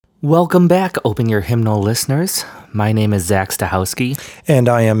Welcome back, Open Your Hymnal listeners. My name is Zach Stahowski. And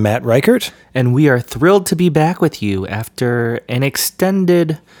I am Matt Reichert. And we are thrilled to be back with you after an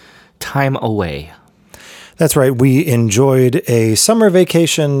extended time away. That's right. We enjoyed a summer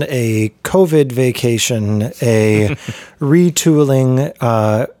vacation, a COVID vacation, a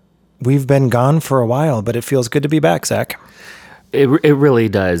retooling. We've been gone for a while, but it feels good to be back, Zach. It really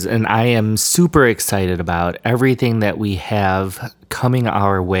does. And I am super excited about everything that we have coming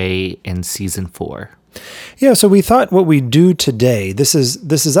our way in season 4. Yeah, so we thought what we'd do today, this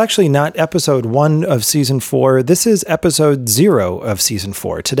is actually not episode 1 of season 4. This is episode 0 of season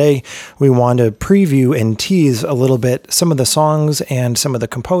 4. Today, we want to preview and tease a little bit some of the songs and some of the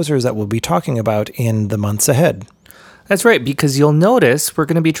composers that we'll be talking about in the months ahead. That's right, because you'll notice we're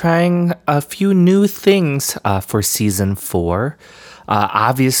going to be trying a few new things for season 4.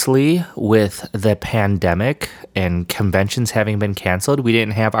 Obviously, with the pandemic and conventions having been canceled, we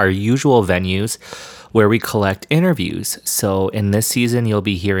didn't have our usual venues where we collect interviews. So in this season, you'll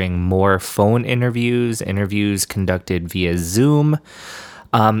be hearing more phone interviews conducted via Zoom,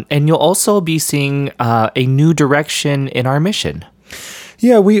 and you'll also be seeing a new direction in our mission.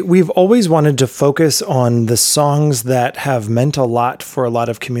 Yeah, we've always wanted to focus on the songs that have meant a lot for a lot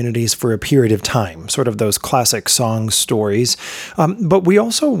of communities for a period of time, sort of those classic song stories. But we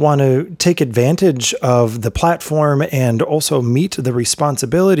also want to take advantage of the platform and also meet the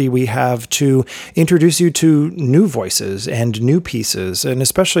responsibility we have to introduce you to new voices and new pieces, and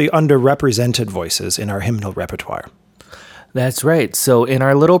especially underrepresented voices in our hymnal repertoire. That's right. So in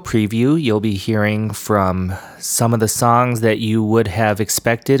our little preview, you'll be hearing from some of the songs that you would have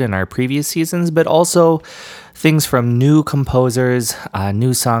expected in our previous seasons, but also things from new composers,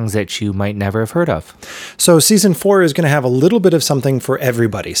 new songs that you might never have heard of. So season 4 is going to have a little bit of something for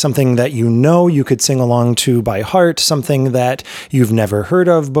everybody, something that you could sing along to by heart, something that you've never heard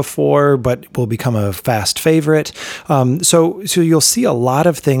of before, but will become a fast favorite. So you'll see a lot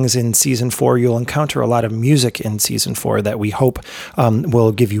of things in season 4. You'll encounter a lot of music in season 4 that we hope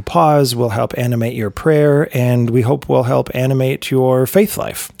will give you pause, will help animate your prayer, and we hope will help animate your faith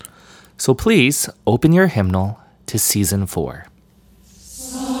life. So please open your hymnal to season 4.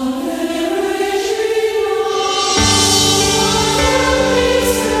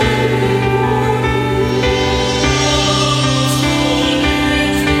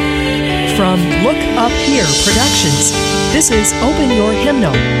 From Look Up Here Productions, this is Open Your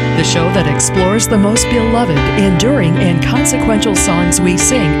Hymnal, the show that explores the most beloved, enduring, and consequential songs we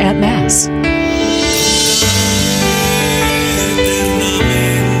sing at Mass.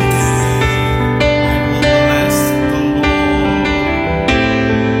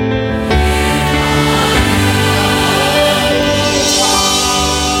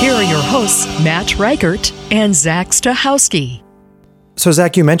 Hosts Matt Reichert and Zach Stahowski. So,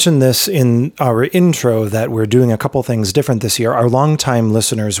 Zach, you mentioned this in our intro that we're doing a couple things different this year. Our longtime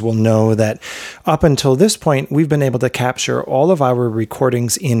listeners will know that up until this point, we've been able to capture all of our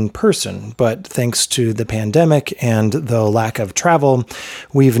recordings in person. But thanks to the pandemic and the lack of travel,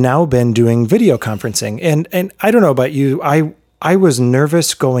 we've now been doing video conferencing. And I don't know about you, I was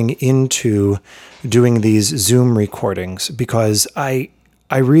nervous going into doing these Zoom recordings because I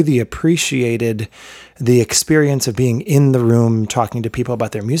really appreciated the experience of being in the room talking to people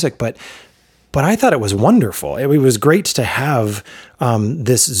about their music, but I thought it was wonderful. It was great to have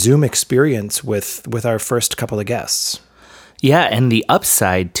this Zoom experience with our first couple of guests. Yeah, and the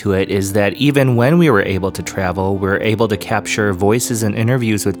upside to it is that even when we were able to travel, we were able to capture voices and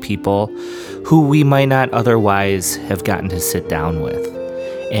interviews with people who we might not otherwise have gotten to sit down with.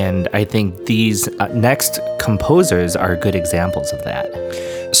 And I think these next composers are good examples of that.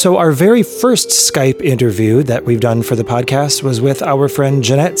 So our very first Skype interview that we've done for the podcast was with our friend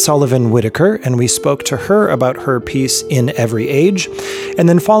Jeanette Sullivan Whitaker, and we spoke to her about her piece In Every Age. And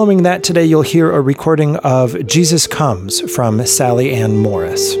then following that today, you'll hear a recording of Jesus Comes from Sally Ann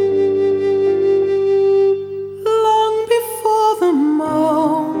Morris. Long before the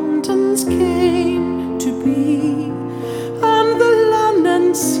mountains came to be, and the land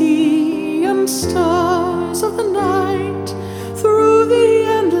and sea and stars of the night, through the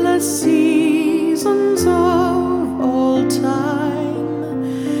endless seasons of all time,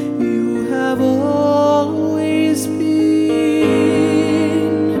 you have always been,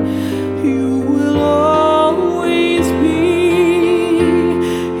 you will always be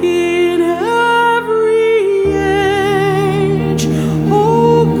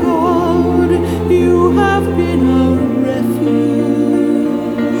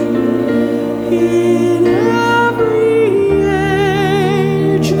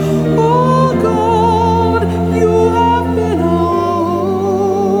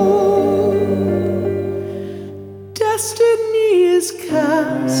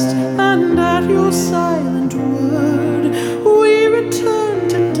rest, and at your silent word we return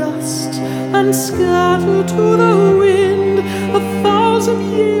to dust and scatter to the wind. 1,000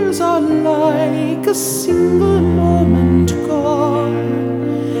 years are like a single moment gone,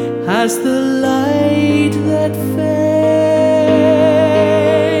 as the light that fades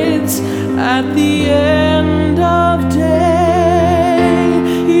at the end of day.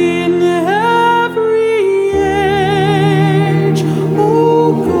 In every age,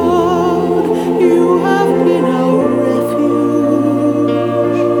 oh God, you have been our refuge.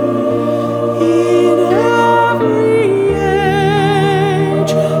 In every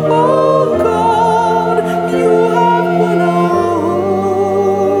age, oh God, you have been our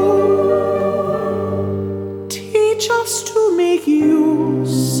hope. Teach us to make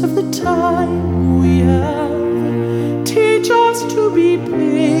use of the time we have. Teach us to be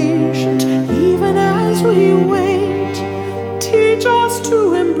patient even as we wait. Teach us to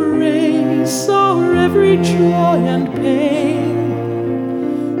embrace our every joy and pain,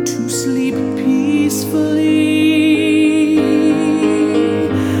 to sleep peacefully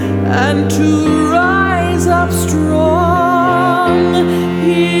and to rise up strong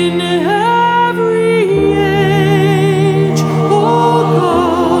in every age. Oh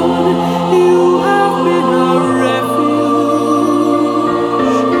God, you have been our refuge.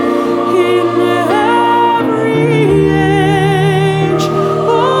 In every age,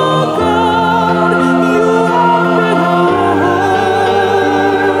 oh God, you have been our hope.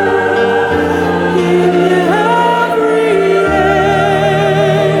 In every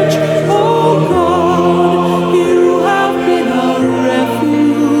age, oh God.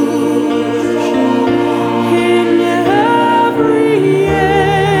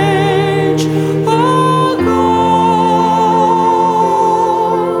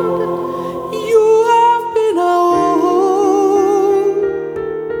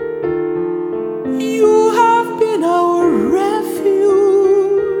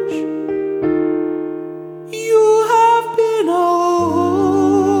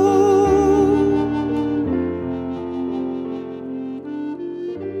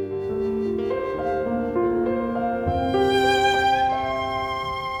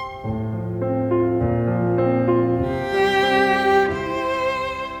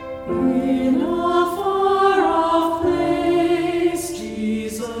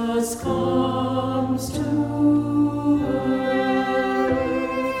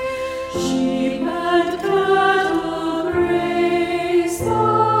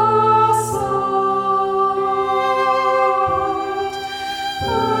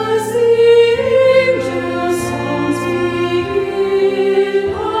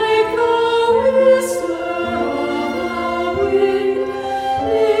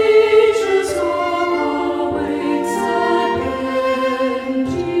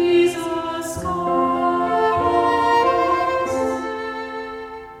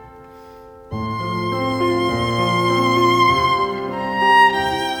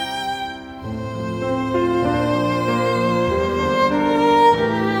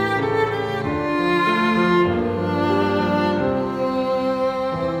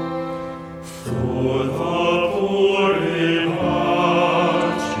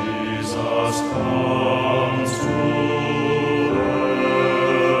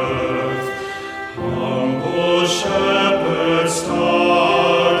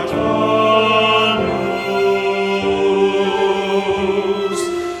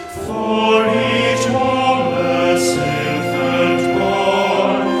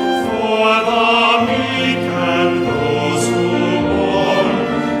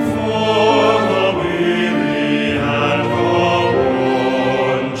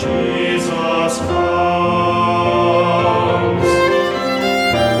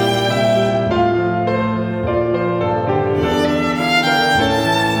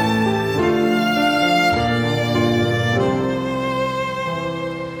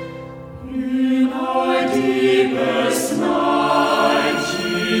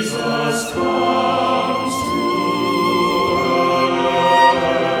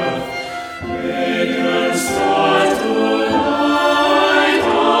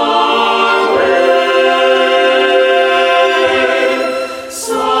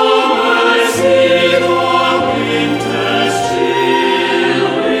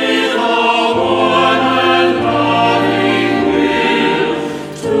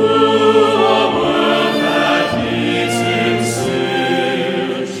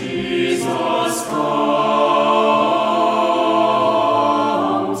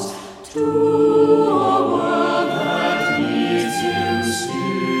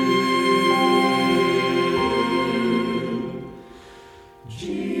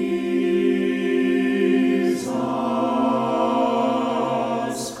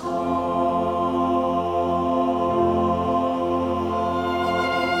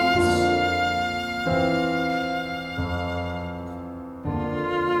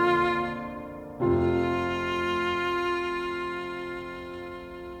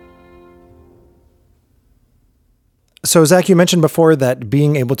 So, Zach, you mentioned before that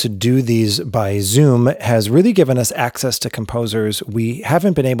being able to do these by Zoom has really given us access to composers we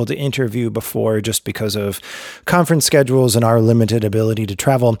haven't been able to interview before just because of conference schedules and our limited ability to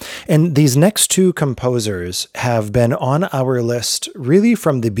travel. And these next two composers have been on our list really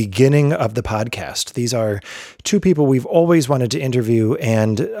from the beginning of the podcast. These are two people we've always wanted to interview,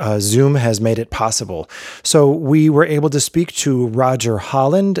 and Zoom has made it possible. So we were able to speak to Roger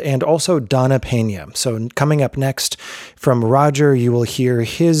Holland and also Donna Pena. So coming up next, from Roger, you will hear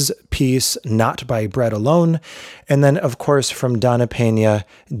his piece, Not by Bread Alone. And then, of course, from Donna Pena,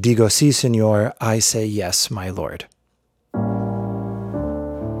 Digo si, señor, I say yes, my lord. One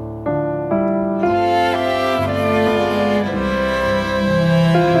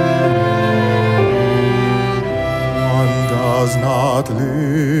does not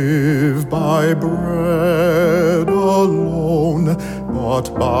live by bread alone,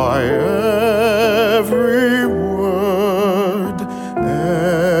 but by every word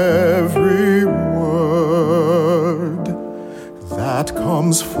that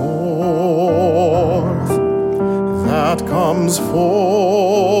comes forth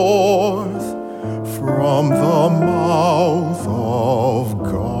from the mouth of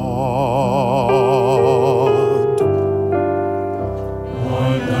God.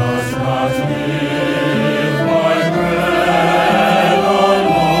 One does not live by bread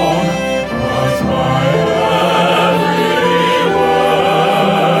alone, but by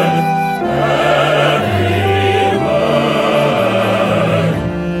every word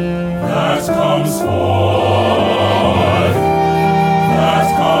that comes forth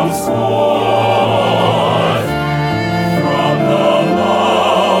from the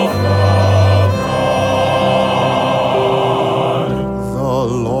mouth of God. The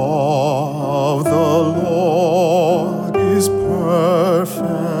law of the Lord is perfect.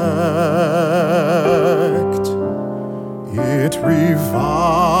 It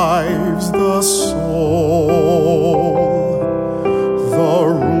revives the soul. The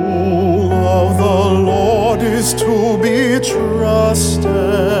rule of the Lord is to be trusted.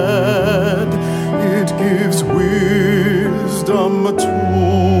 It gives wisdom to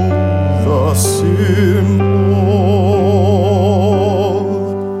the simple.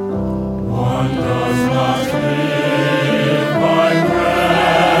 One does not live by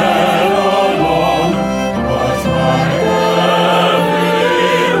bread alone, but by every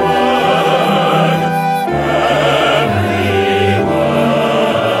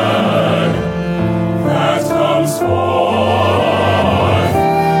word that comes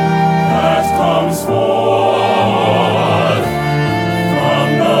forth from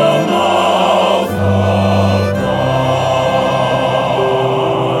the mouth of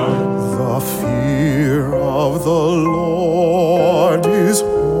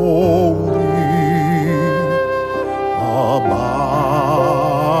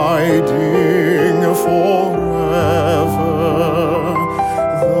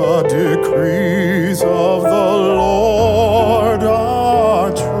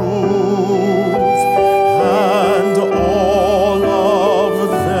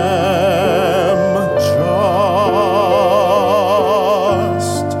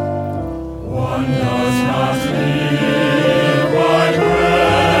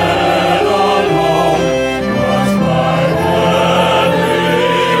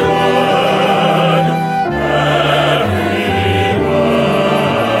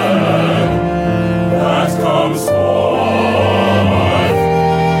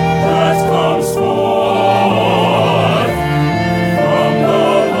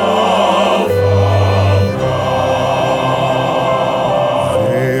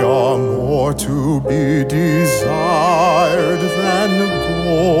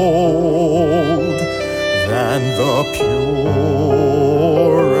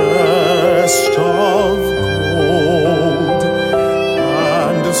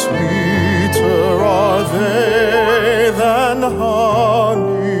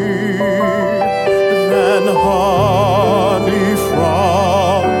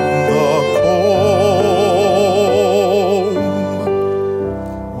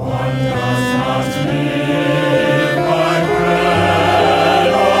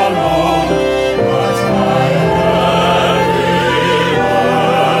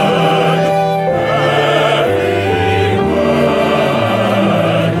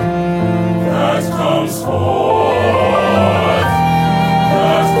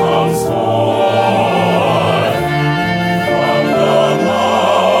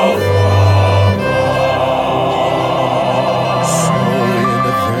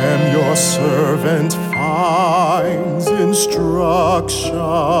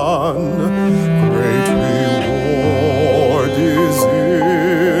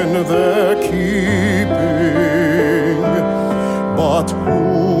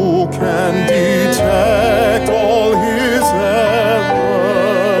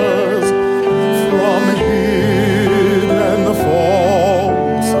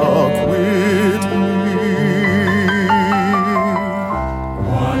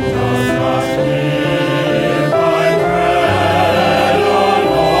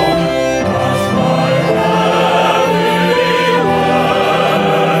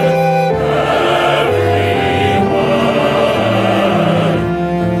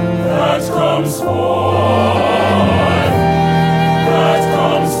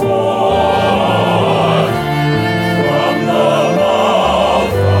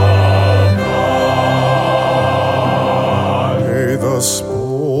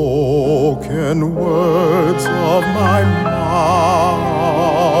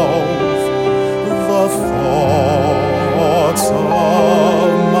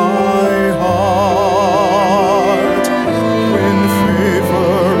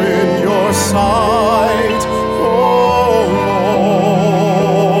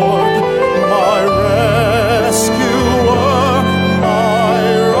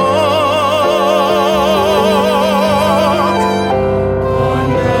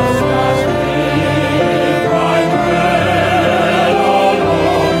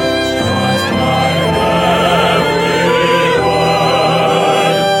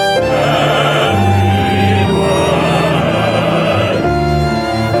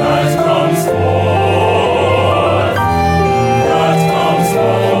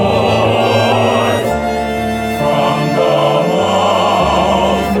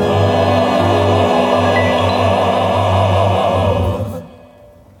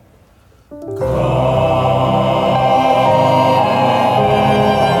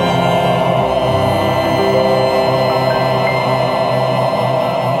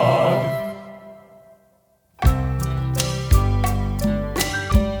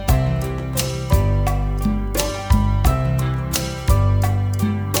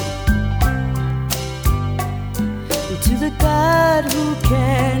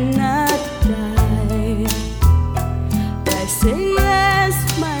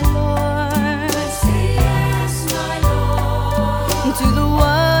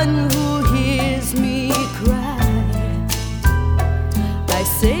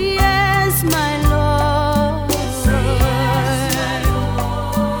say yes, my Lord,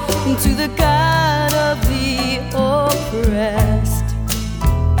 to the God of the oppressed.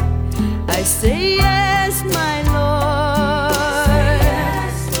 I say yes, my Lord,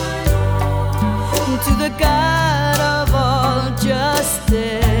 to the God of all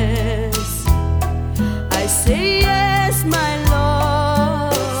justice. I say yes, my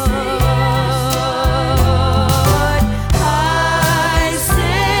Lord. I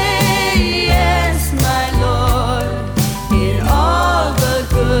say yes, my Lord, in all the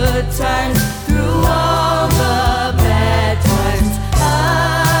good times, through all the bad times.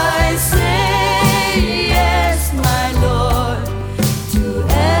 I say yes, my Lord, to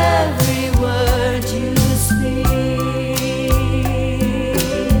every word you speak.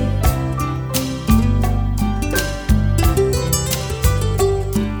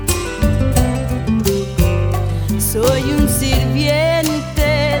 Soy un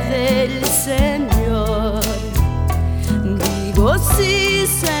sirviente del Señor. Digo sí,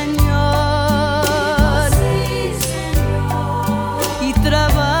 Señor, y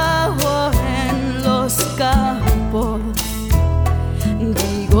trabajo en los campos.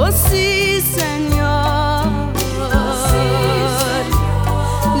 Digo sí, Señor,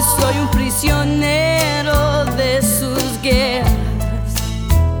 soy un prisionero de sus guerras.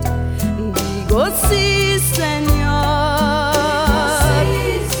 Digo sí, Señor,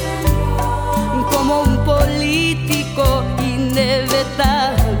 como un político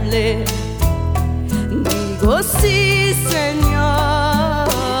inevitable. Digo sí, Señor.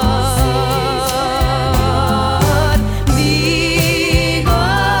 Digo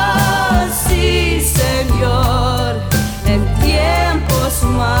sí, Señor, en tiempos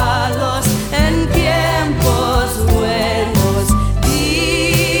malos, en tiempos buenos.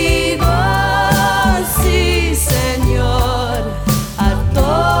 Digo sí, Señor, a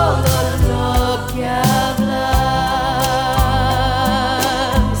todo lo que hablas.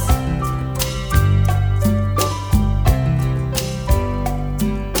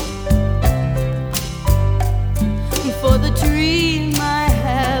 For the dream I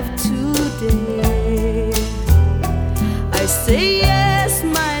have today, I say yes,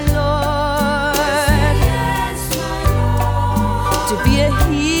 my Lord, to be a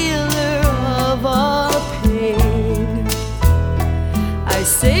healer of all pain. I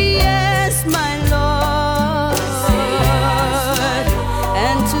say yes, my Lord,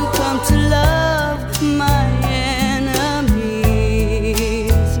 and to come to love my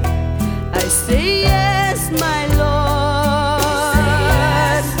enemies. I say yes, my Lord,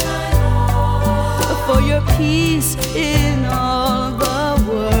 for your peace in all the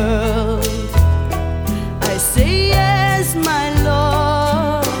world. I say yes, my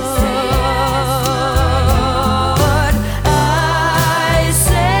Lord. I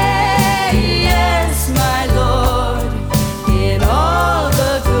say yes, my Lord, in all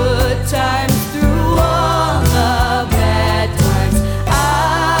the good times, through all the bad times.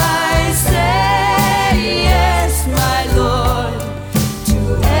 I say yes, my Lord,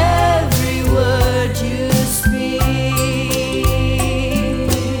 to every word you speak.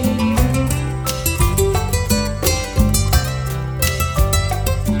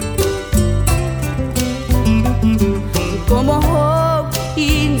 Como Job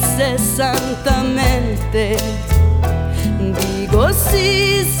incesantemente digo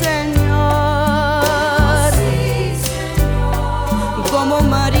sí, Señor, como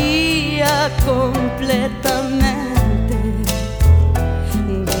María completamente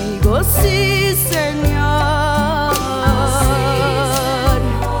digo sí, Señor,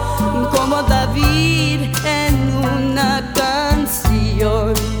 como David en una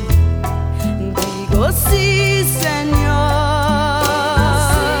canción. Digo sí, Señor,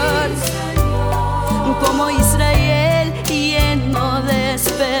 como Israel lleno de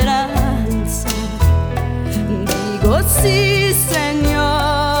esperanza. Digo sí,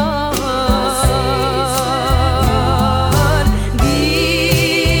 Señor.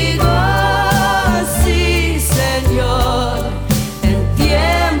 Digo sí,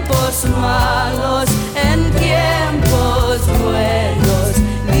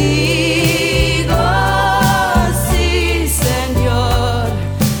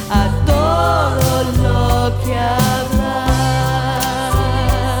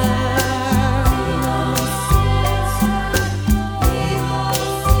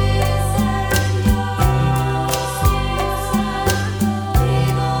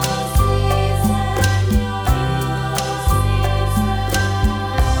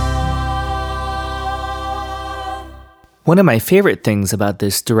 One of my favorite things about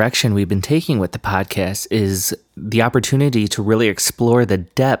this direction we've been taking with the podcast is the opportunity to really explore the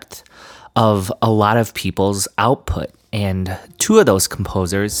depth of a lot of people's output. And two of those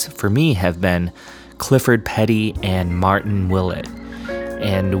composers, for me, have been Clifford Petty and Martin Willett.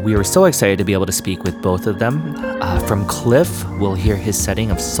 And we were so excited to be able to speak with both of them. From Cliff, we'll hear his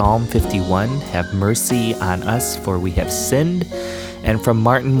setting of Psalm 51, Have Mercy on Us, for we have sinned. And from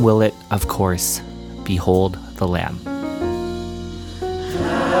Martin Willett, of course, Behold the Lamb.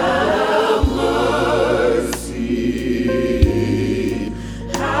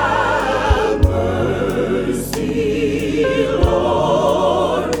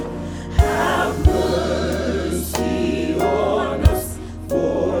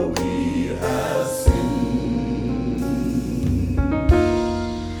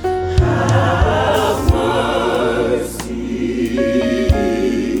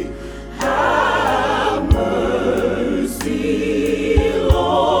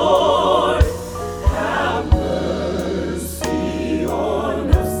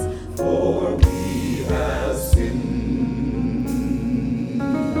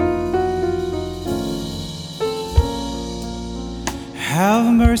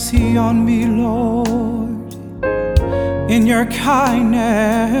 Have mercy on me, Lord, in your kindness.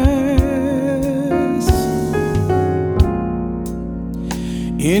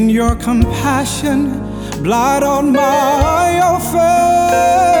 In your compassion, blot on my offense.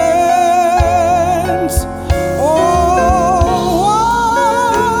 Oh,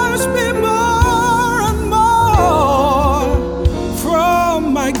 wash me more and more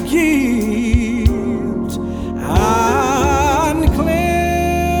from my guilt, and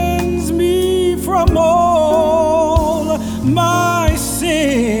cleanse me from all my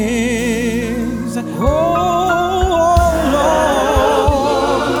sins. Oh,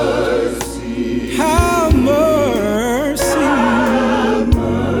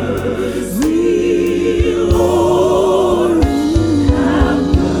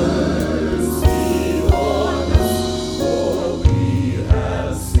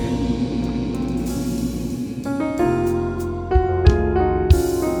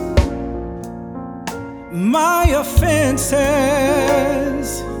 my offenses,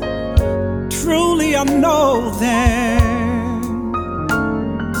 truly I know them.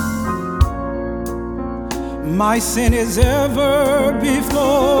 My sin is ever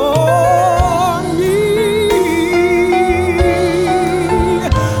before me.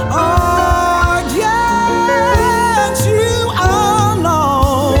 Against you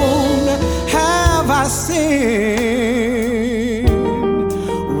alone have I sinned.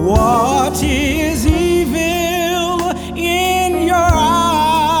 What is in your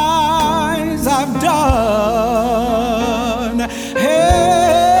eyes I've done. Hey,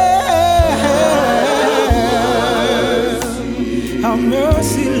 have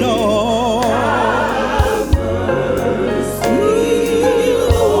mercy, Lord. Have mercy,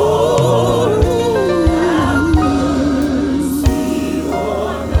 Lord. Have mercy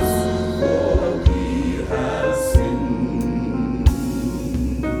on us, for we have sinned.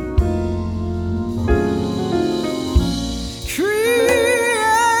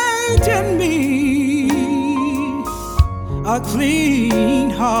 Create in me a clean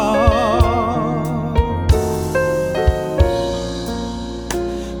heart.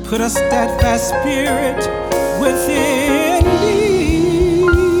 Put a steadfast spirit within me.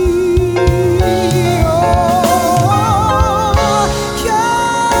 Oh,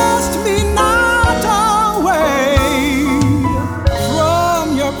 cast me not away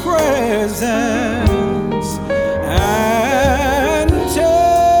from your presence, and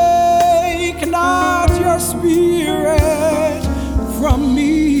take not your spirit from me.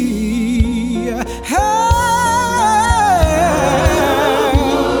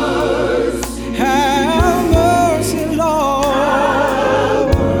 Have mercy, Lord.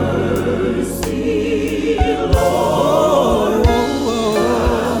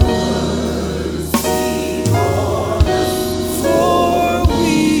 For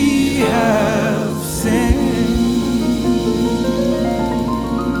we have sinned.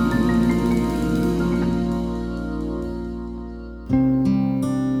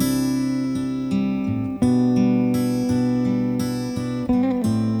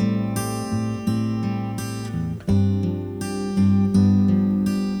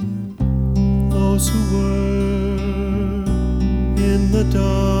 Those who were in the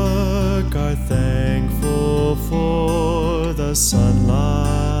dark are thankful for the sunlight.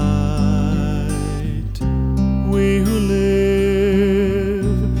 We who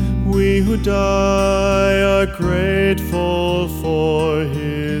live, we who die are grateful for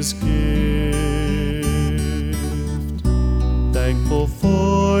his gift. thankful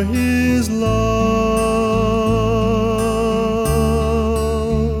for his love.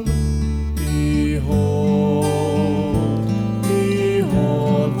 Behold,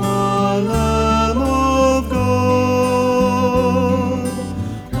 behold the Lamb of God.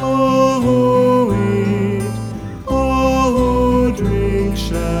 All who eat, all who drink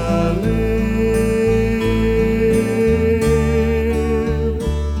shall live,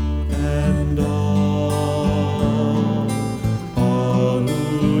 and all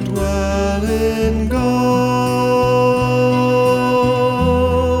who dwell in God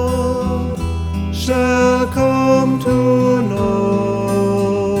shall come to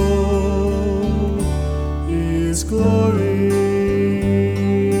know his glory.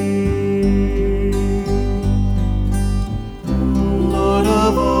 Lord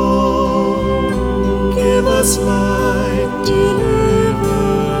of all, give us light,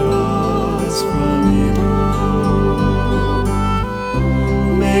 deliver us from evil.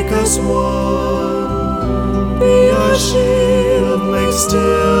 Make us one, be our shield, make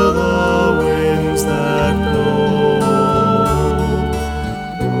still the winds that blow.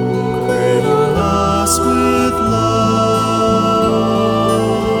 Cradle us with love.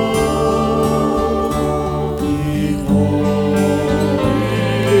 Behold,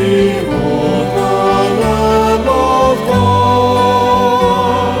 behold the Lamb of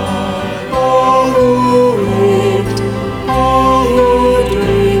God. All who eat, all who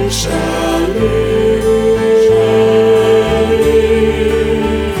drink shall live,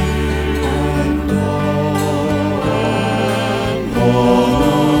 and all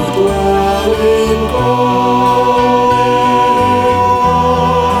who dwell in God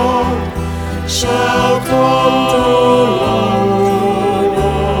shall come to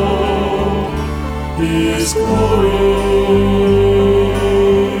know his glory.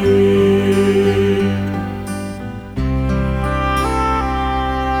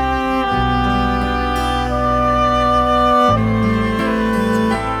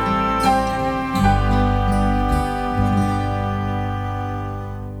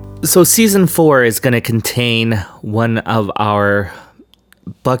 So season 4 is going to contain one of our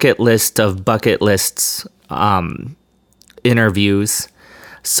bucket lists interviews.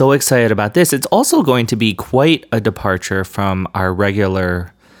 So excited about this. It's also going to be quite a departure from our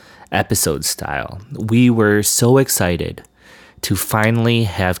regular episode style. We were so excited to finally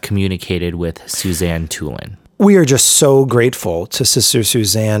have communicated with Suzanne Toolan. We are just so grateful to Sister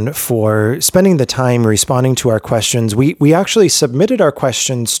Suzanne for spending the time responding to our questions. We actually submitted our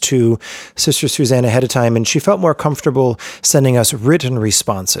questions to Sister Suzanne ahead of time, and she felt more comfortable sending us written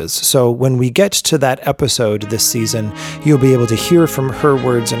responses. So when we get to that episode this season, you'll be able to hear from her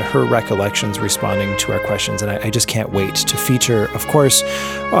words and her recollections responding to our questions. And I just can't wait to feature, of course,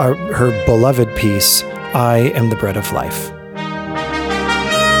 her beloved piece, I Am the Bread of Life.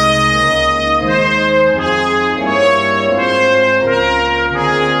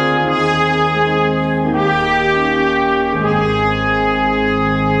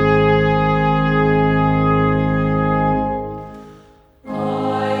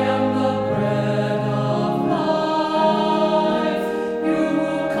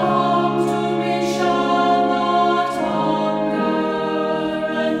 not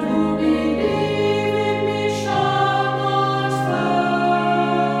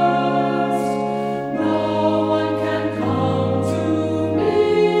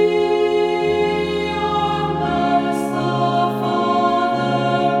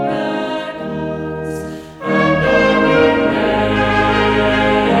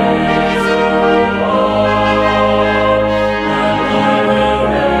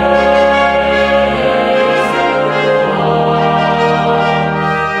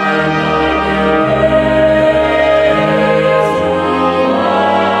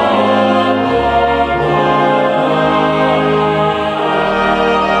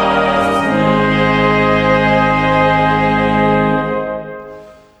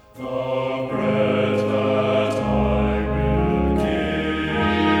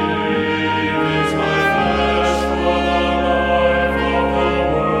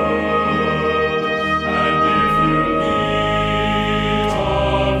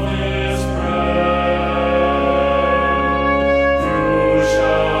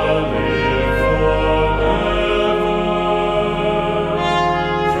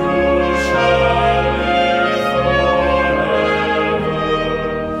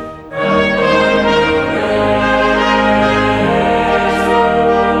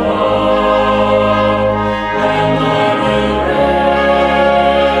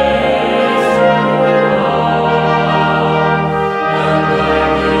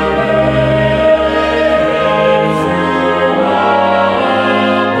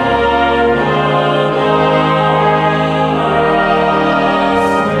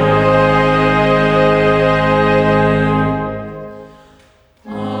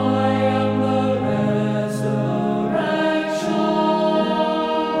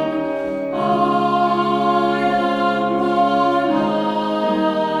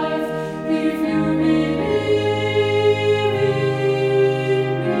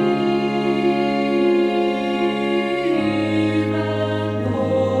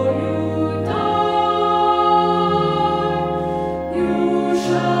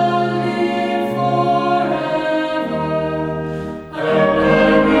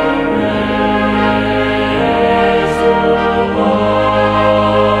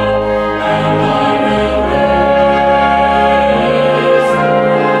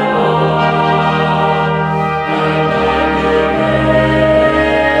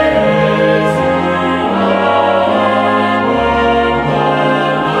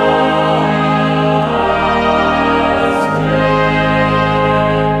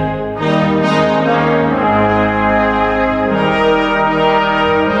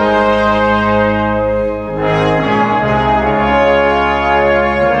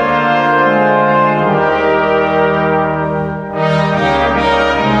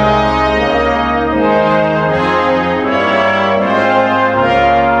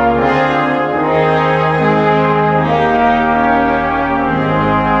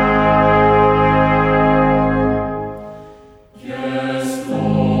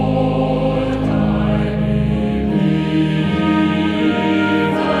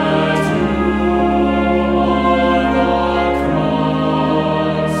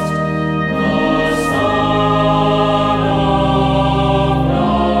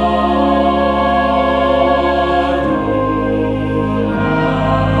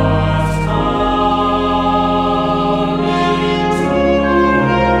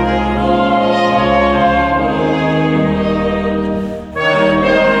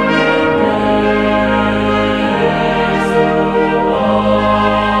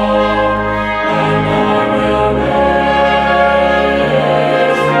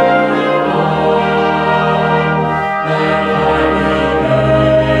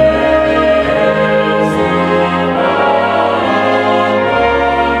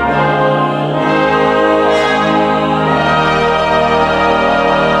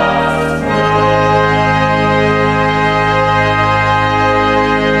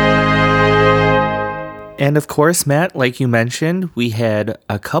And of course, Matt, like you mentioned, we had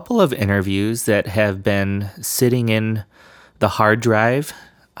a couple of interviews that have been sitting in the hard drive,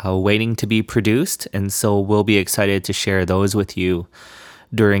 waiting to be produced. And so we'll be excited to share those with you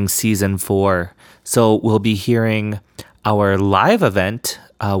during season 4. So we'll be hearing our live event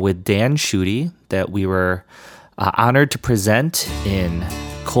with Dan Schutte that we were honored to present in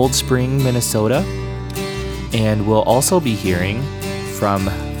Cold Spring, Minnesota. And we'll also be hearing from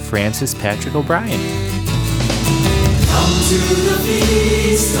Francis Patrick O'Brien. Come to the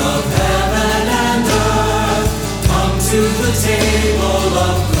feast of heaven and earth. Come to the table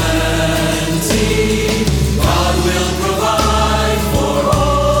of plenty. God will provide for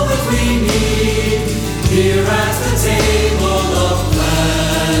all that we need here at the table of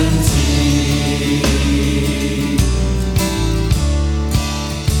plenty.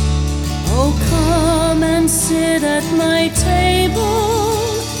 Oh, come and sit at my table,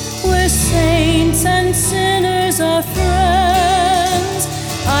 where saints and sinners are friends.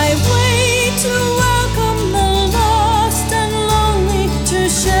 I wait to welcome the lost and lonely, to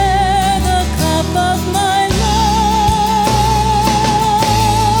share the cup of my love.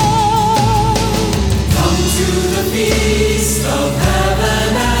 Come to the feast of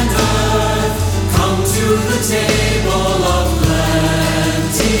heaven and earth. Come to the table of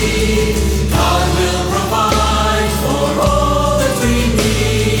plenty. God will provide for all that we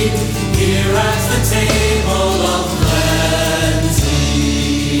need here at the table of plenty.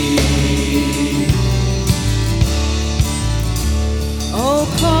 Oh,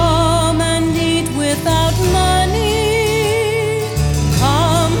 come and eat without money.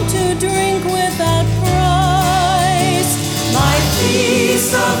 Come to drink without price. My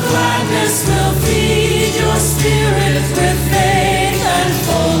feast of gladness will feed your spirit with faith and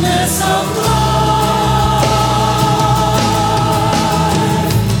fullness of life.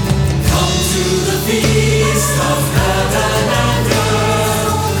 Come to the feast of heaven and earth.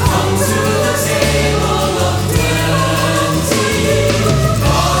 Come to the table of plenty.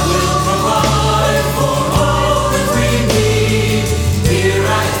 God will provide for all that we need here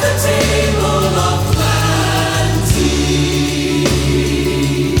at the table of plenty.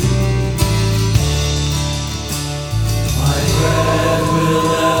 My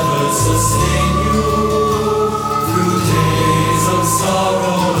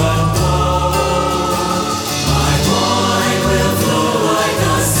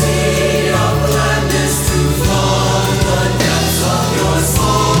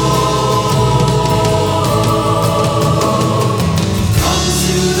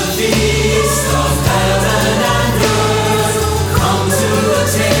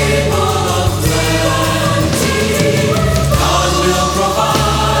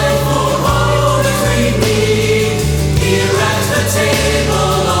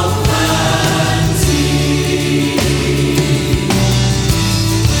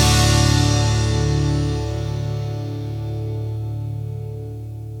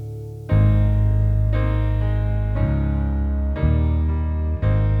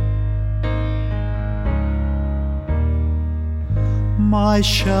My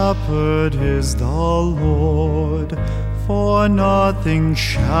shepherd is the Lord, for nothing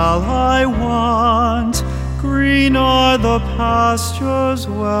shall I want. Green are the pastures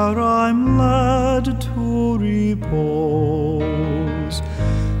where I'm led to repose.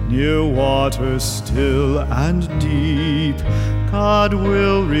 Near waters still and deep, God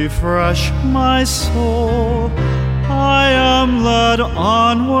will refresh my soul. I am led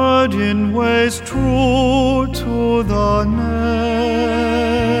onward in ways true to the name.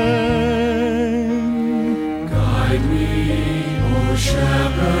 Guide me, O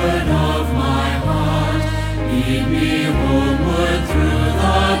shepherd of my heart, lead me homeward through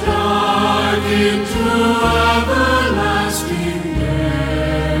the dark into everlasting day.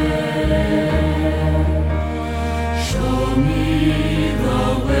 Show me the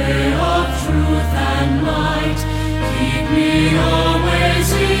way of truth and light, keep me always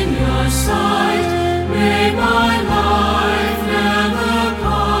in your sight. May my life never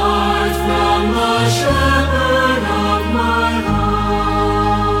part from the shepherd of my heart.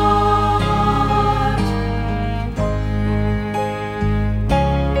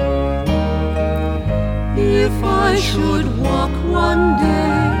 If I should walk one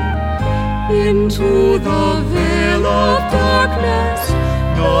day into the veil of darkness,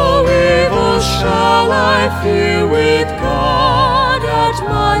 no evil shall I fear with God at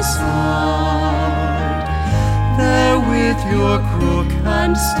my side. There with your crook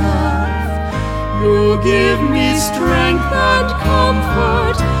and staff, you give me strength and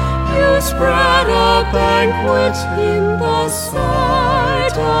comfort. You spread a banquet in the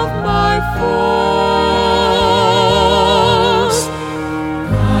sight of my foes.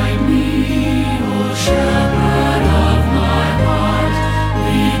 Guide me, O shepherd of my heart,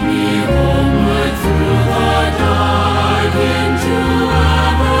 lead me homeward through the dark into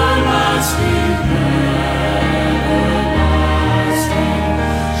everlasting, everlasting.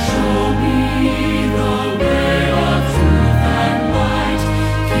 Show me the way of truth and light,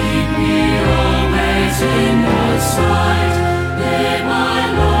 keep me always in your sight. May my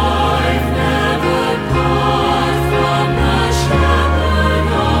life never part from the shepherd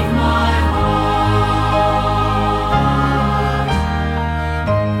of my heart.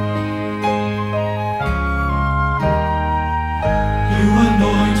 You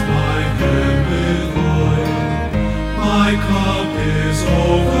anoint my head with oil, my cup is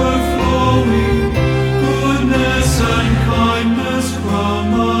overflowing. Goodness and kindness crown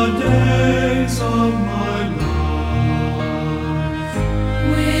the days of my life.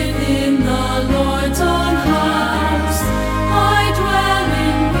 Within the Lord's own house, I dwell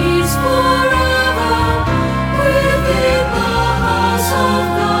in peace forever. Within the house of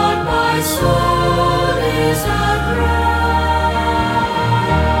God, my soul is at rest.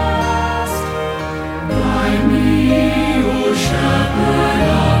 Guide me, O shepherd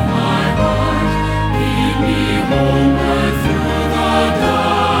of my heart, lead me homeward through the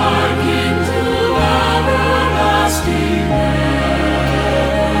dark into everlasting,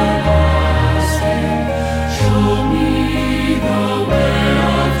 everlasting. Show me the way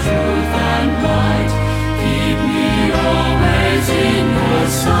of truth and light, keep me always in your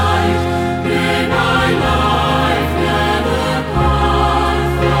sight. May my life never part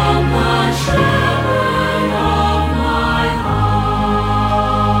from the shepherd of my heart.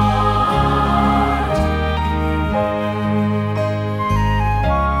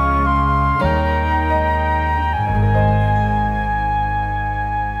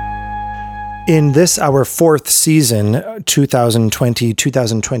 In this, our fourth season,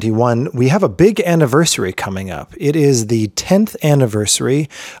 2020-2021, we have a big anniversary coming up. It is the 10th anniversary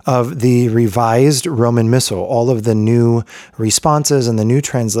of the revised Roman Missal, all of the new responses and the new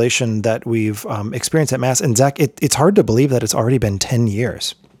translation that we've experienced at Mass. And Zach, it's hard to believe that it's already been 10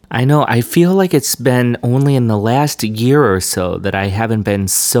 years. I know. I feel like it's been only in the last year or so that I haven't been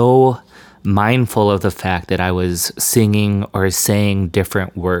so mindful of the fact that I was singing or saying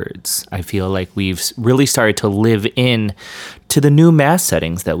different words. I feel like we've really started to live in to the new Mass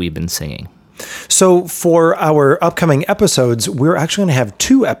settings that we've been singing. So for our upcoming episodes, we're actually going to have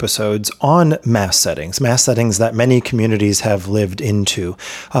 2 episodes on Mass settings that many communities have lived into.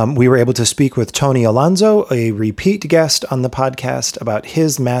 We were able to speak with Tony Alonso, a repeat guest on the podcast, about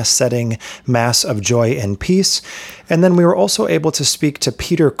his Mass setting, Mass of Joy and Peace. And then we were also able to speak to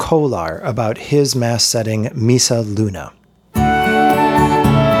Peter Kolar about his Mass setting, Missa Luna.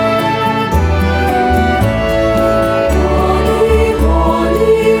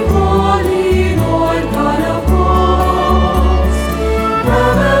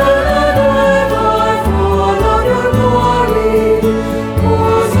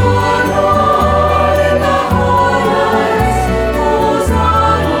 Hosanna in the highest,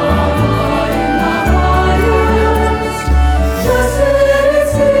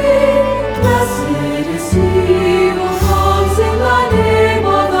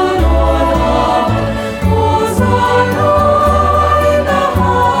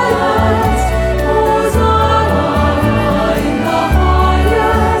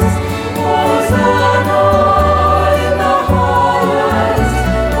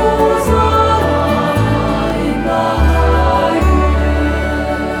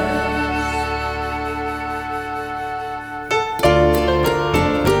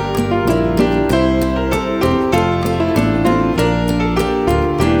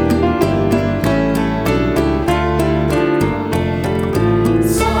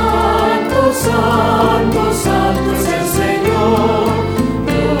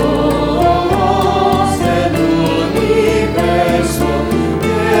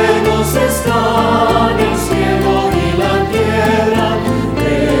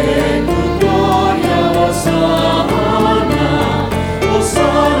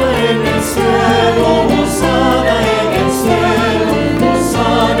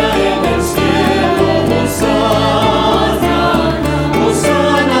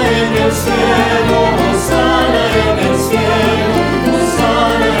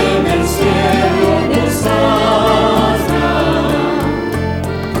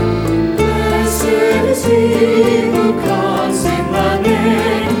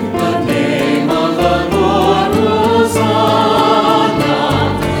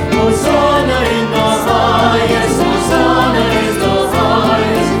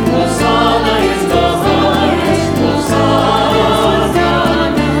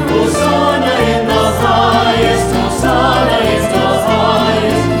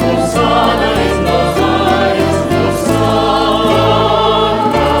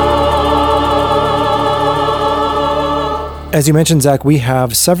 As you mentioned, Zach, we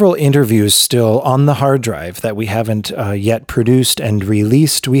have several interviews still on the hard drive that we haven't yet produced and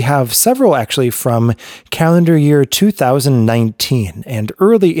released. We have several actually from calendar year 2019. And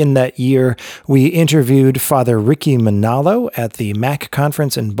early in that year, we interviewed Father Ricky Manalo at the MAC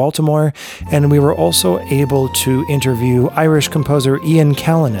conference in Baltimore. And we were also able to interview Irish composer Ian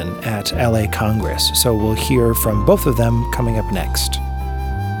Callanan at LA Congress. So we'll hear from both of them coming up next.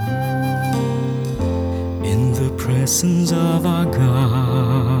 In the presence of our God,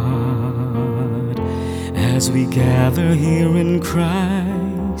 as we gather here in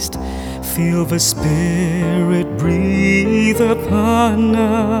Christ, feel the Spirit breathe upon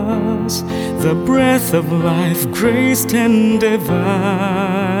us, the breath of life, graced and divine.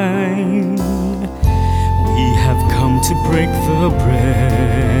 We have come to break the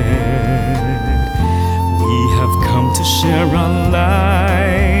bread, we have come to share our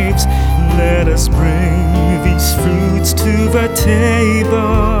lives. Let us bring these fruits to the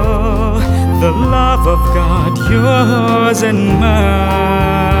table, the love of God, yours and mine.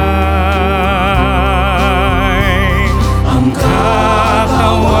 Ang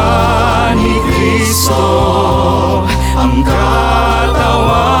katawan ni Kristo, ang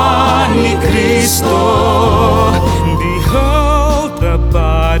katawan ni Kristo. Behold the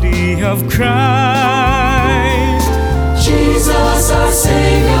body of Christ, Jesus our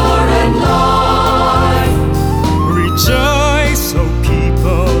Savior and life. Rejoice, O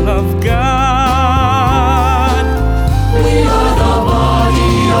people of God, we are the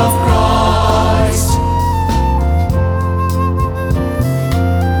body of Christ.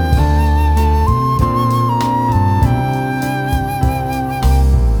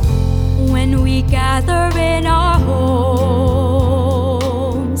 When we gather in our homes,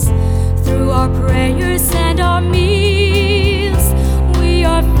 through our prayers and our meals, we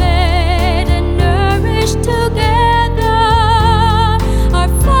are fed and nourished together, our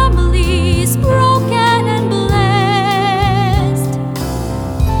families broken and blessed.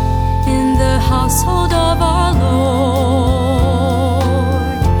 In the household of our Lord,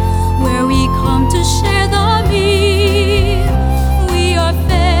 where we come to share the meal, we are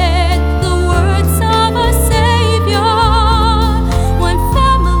fed the words of a Savior, one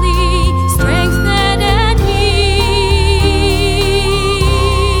family strengthened and healed.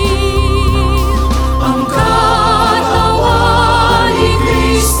 Ang katawan ni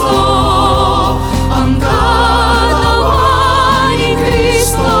Kristo, ang katawan ni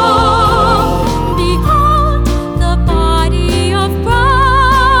Kristo. Behold the body of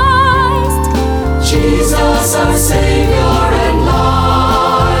Christ, Jesus our Savior and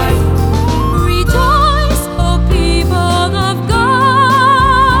life. Rejoice, O people of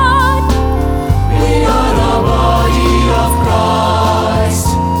God, we are the body of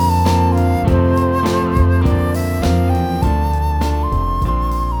Christ.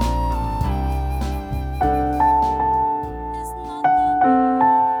 Is not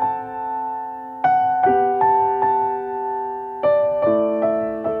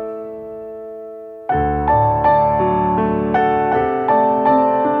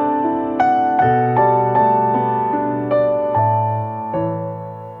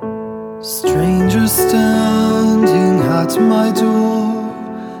Stranger standing at my door,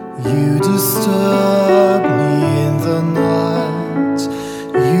 you disturb me in the night.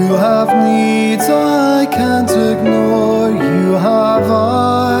 You have needs I can't ignore, you have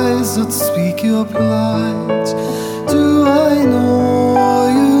eyes that speak your plight. Do I know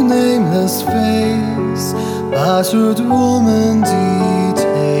your nameless face, battered woman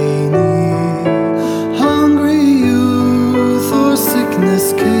detainee, hungry youth or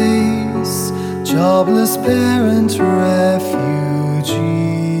sickness case, jobless parent refugee?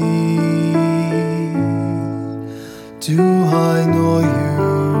 Do I know you,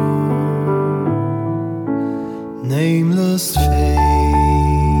 nameless face?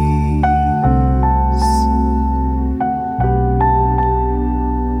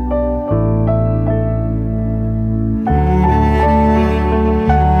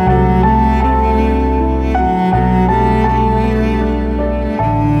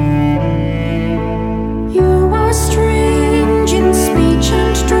 You are strong.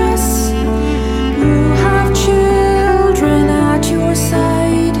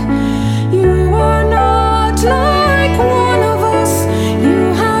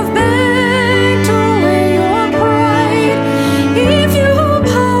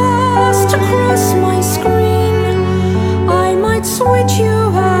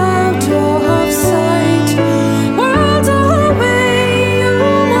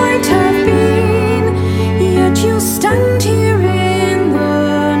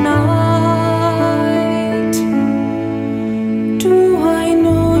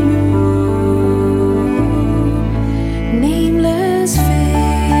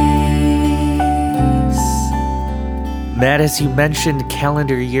 as you mentioned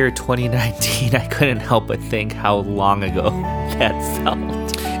calendar year 2019, I couldn't help but think how long ago that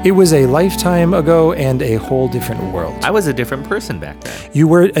felt. It was a lifetime ago and a whole different world. I was a different person back then. You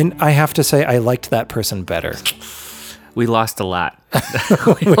were, and I have to say, I liked that person better. We lost a lot.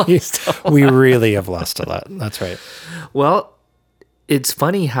 We really have lost a lot. That's right. Well, it's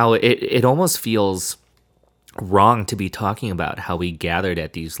funny how it almost feels wrong to be talking about how we gathered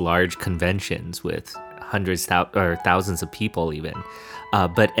at these large conventions with hundreds or thousands of people even.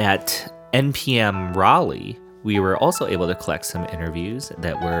 But at NPM Raleigh, we were also able to collect some interviews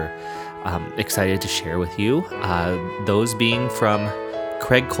that we're excited to share with you. Those being from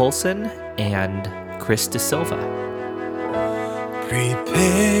Craig Coulson and Chris De Silva.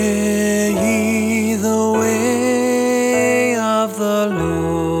 Prepare ye the way of the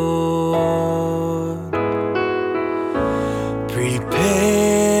Lord.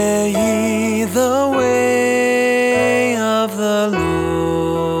 Prepare ye the way of the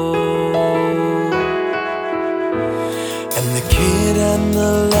Lord. And the kid and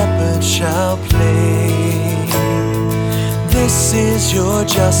the leopard shall play. This is your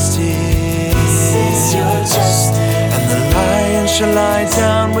justice. This is your justice. And the lion shall lie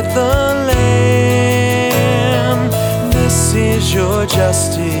down with the lamb. This is your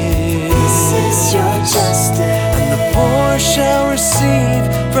justice. This is your justice. And the poor shall receive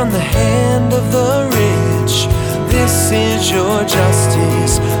from the hand of the rich. This is your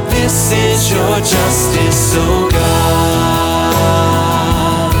justice. This is your justice, O God.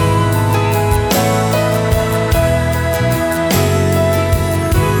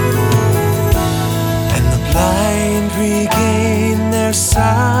 Regain their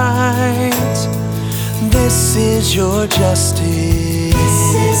sight. This is your justice.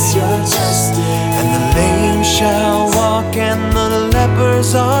 This is your justice. And the lame shall walk, and the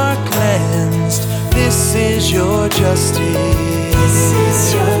lepers are cleansed. This is your justice. This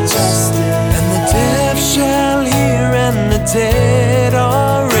is your justice. And the deaf shall hear, and the dead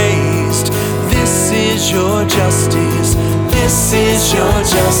are raised. This is your justice. This is your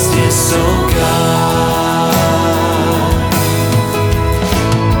justice, O God.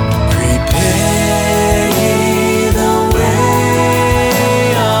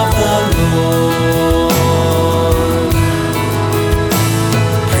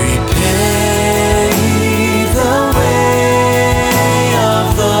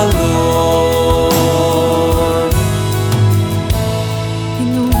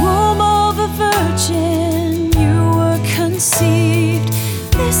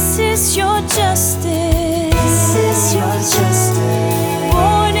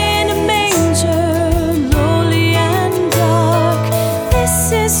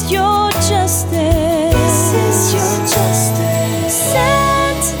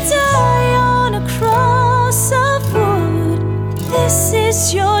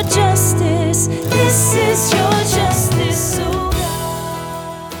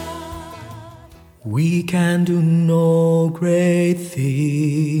 We can do no great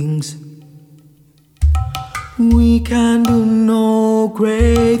things. We can do no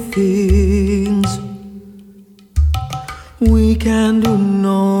great things. We can do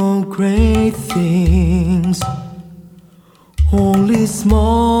no great things. Only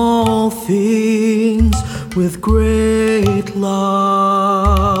small things with great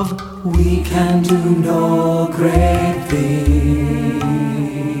love. We can do no great things.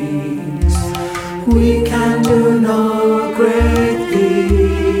 We can do no great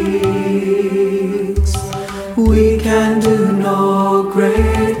things. We can do no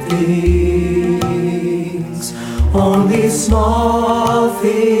great things. Only small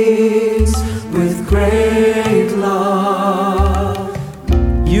things with great love.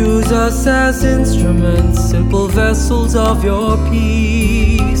 Use us as instruments, simple vessels of your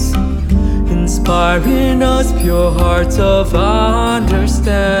peace, inspiring us pure hearts of understanding,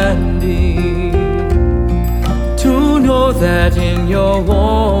 to know that in your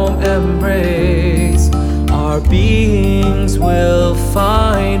warm embrace our beings will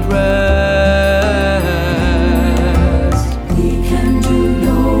find rest. We can do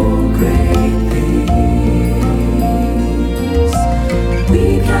no great things.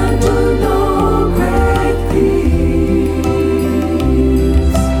 We can do no great things.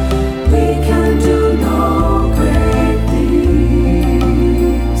 We can do no great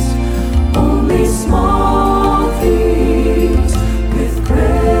things. Only small things with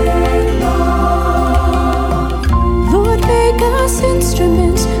great love. Lord, make us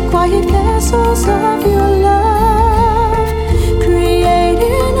instruments, quiet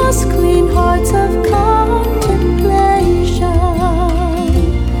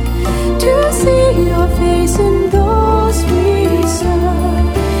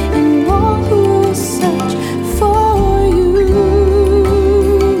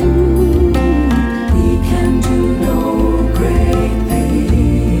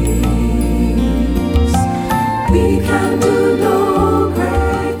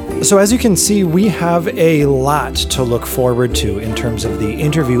So as you can see, we have a lot to look forward to in terms of the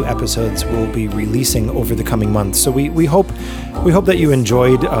interview episodes we'll be releasing over the coming months. So we hope that you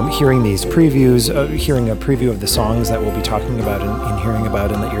enjoyed hearing these previews, hearing a preview of the songs that we'll be talking about and hearing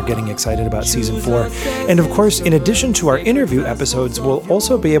about, and that you're getting excited about season 4. And of course, in addition to our interview episodes, we'll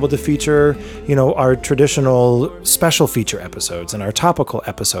also be able to feature, our traditional special feature episodes and our topical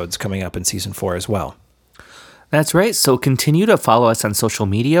episodes coming up in season 4 as well. That's right. So continue to follow us on social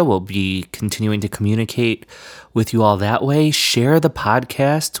media. We'll be continuing to communicate with you all that way. Share the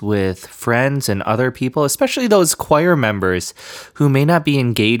podcast with friends and other people, especially those choir members who may not be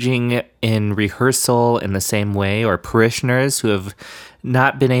engaging in rehearsal in the same way, or parishioners who have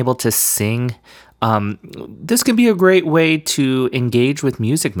not been able to sing. This can be a great way to engage with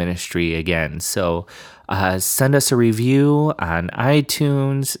music ministry again. So send us a review on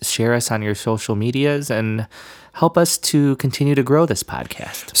iTunes, share us on your social medias, and help us to continue to grow this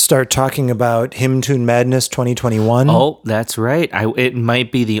podcast. Start talking about Hymn Tune Madness 2021. Oh, that's right. It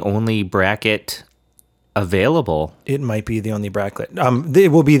might be the only bracket available. It might be the only bracket. It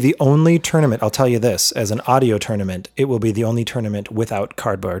will be the only tournament, I'll tell you this, as an audio tournament, it will be the only tournament without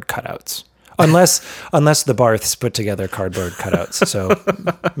cardboard cutouts. Unless the Barths put together cardboard cutouts. So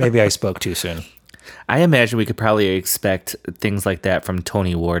maybe I spoke too soon. I imagine we could probably expect things like that from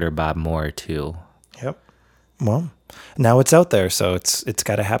Tony Ward or Bob Moore too. Yep. Well, now it's out there, so it's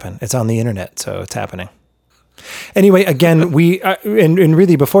got to happen. It's on the internet, so it's happening. Anyway, again, we and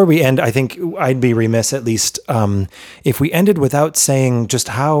really before we end, I think I'd be remiss, at least, if we ended without saying just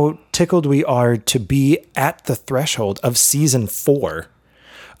how tickled we are to be at the threshold of season 4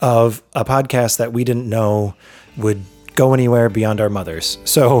 of a podcast that we didn't know would go anywhere beyond our mothers.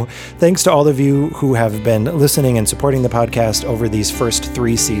 So thanks to all of you who have been listening and supporting the podcast over these first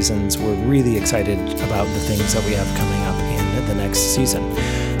 3 seasons. We're really excited about the things that we have coming up in the next season.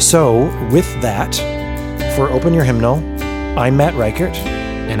 So with that, for Open Your Hymnal, I'm Matt Reichert.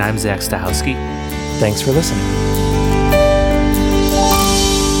 And I'm Zach Stahowski. Thanks for listening.